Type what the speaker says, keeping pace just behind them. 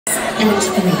Act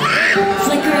 3.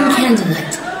 Flickering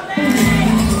Candlelight.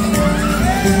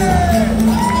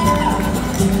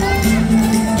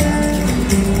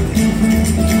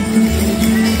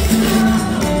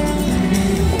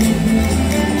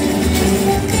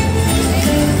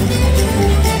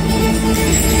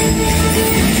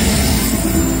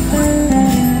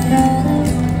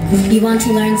 You want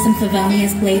to learn some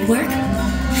Favonia's blade work?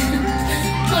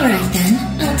 Alright then,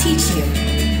 I'll teach you.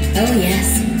 Oh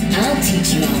yes, I'll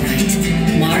teach you alright.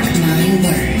 Mark my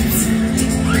words.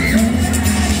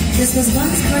 This was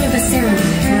once part of a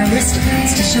ceremony for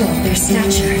aristocrats to show off their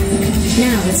stature.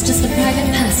 Now it's just a private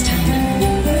pastime.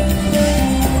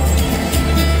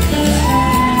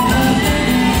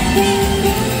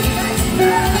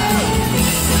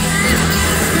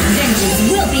 Vengeance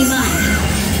will be mine!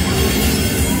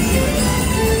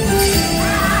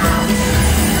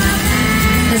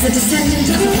 As a descendant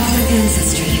of a fallen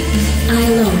ancestry, I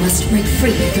alone must break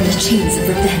free from the chains of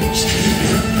revenge.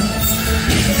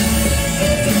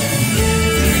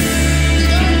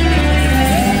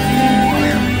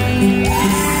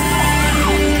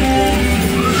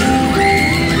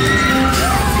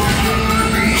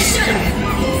 Shudder!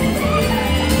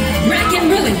 Rack and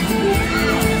ruin!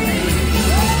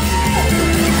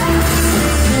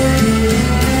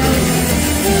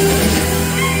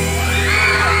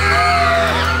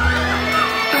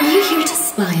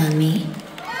 Spy on me?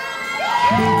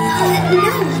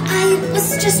 No, I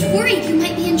was just worried you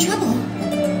might be in trouble.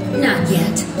 Not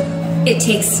yet. It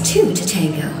takes two to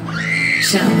tango.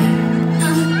 Shall we?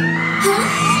 Huh?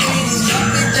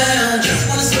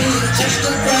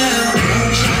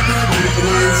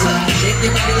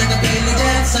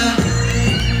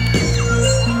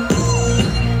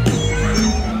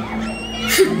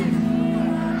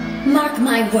 Mark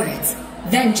my words.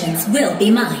 Vengeance will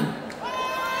be mine.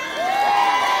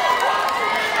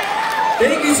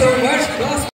 Thank you so much, Cosplay.